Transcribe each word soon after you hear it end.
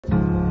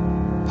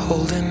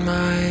Holding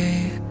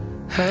my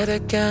head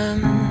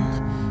again,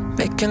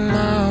 making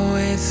my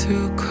way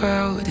through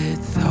crowded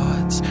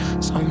thoughts.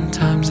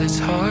 Sometimes it's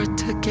hard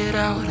to get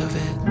out of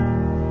it.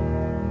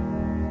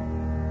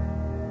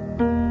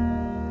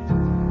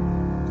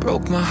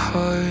 Broke my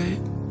heart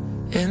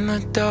in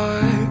the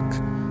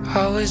dark.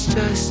 I was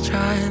just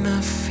trying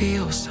to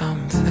feel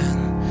something,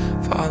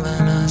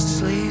 falling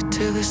asleep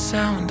to the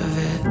sound of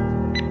it.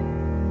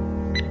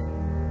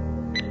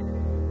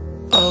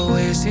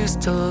 Always used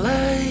to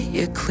let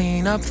you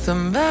clean up the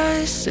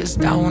messes.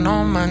 Down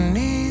on my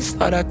knees,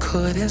 thought I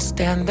couldn't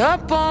stand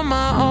up on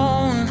my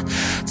own.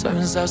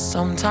 Turns out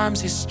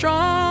sometimes you're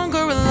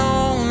stronger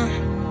alone.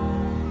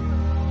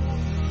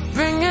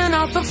 Bringing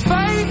out the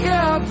fight,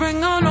 yeah,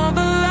 bring on all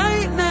the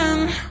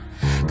lightning.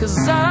 'Cause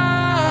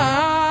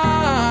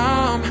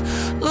I'm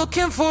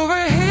looking for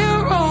a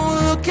hero.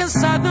 Look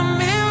inside the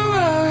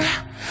mirror,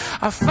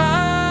 I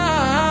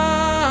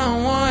found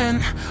one.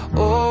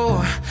 Oh,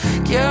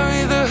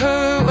 carry the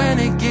hurt when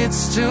it gets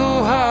too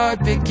hard.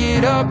 Pick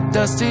it up,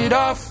 dust it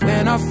off.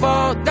 When I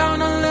fall down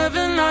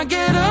 11, I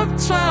get up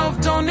 12.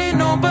 Don't need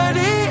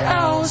nobody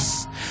else.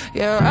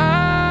 Yeah,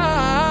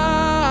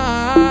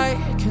 I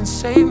can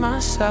save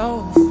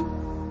myself.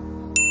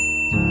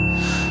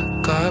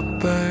 Got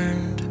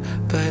burned,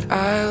 but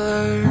I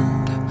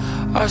learned.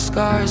 Our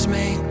scars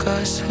make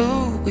us who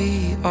we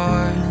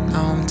are.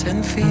 Now I'm 10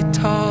 feet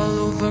tall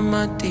over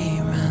my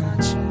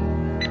demons.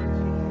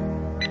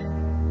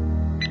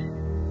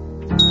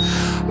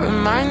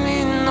 Remind me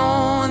no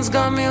one's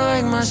got me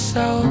like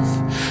myself.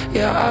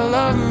 Yeah, I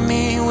love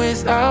me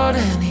without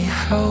any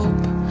help.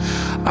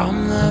 I'm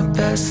the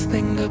best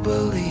thing to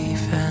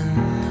believe in.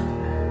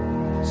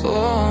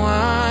 Oh,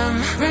 I'm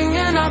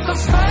bringing out the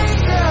fight,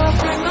 yeah,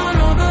 bring on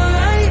all the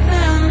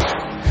lightning.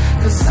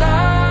 'Cause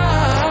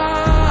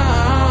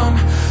I'm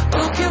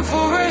looking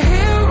for a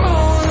hero.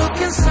 Look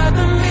inside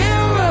the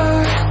mirror,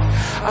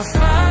 I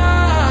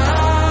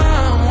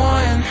found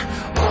one.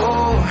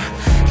 Oh,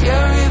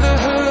 carry the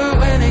hurt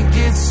when it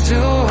gets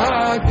too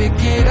hard. Pick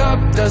it up,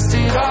 dust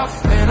it off.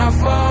 When I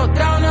fall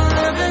down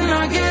 11,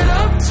 I get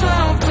up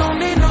 12. Don't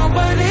need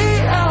nobody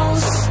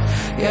else.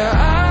 Yeah,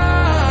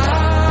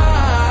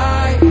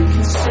 I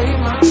can save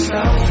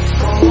myself.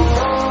 Oh,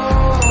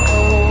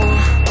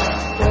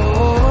 oh, oh,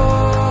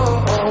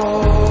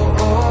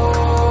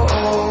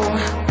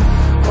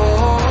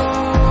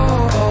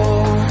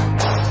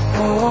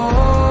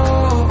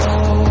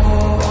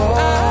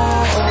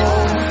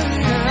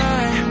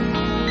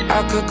 I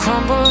could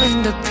crumble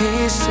into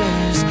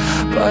pieces,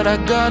 but I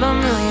got a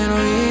million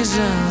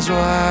reasons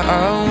why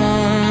I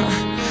won't.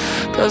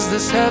 'Cause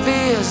this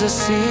heavy is a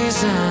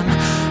season,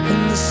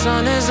 and the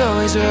sun is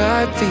always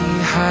right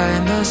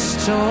behind the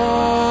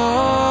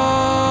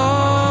storm.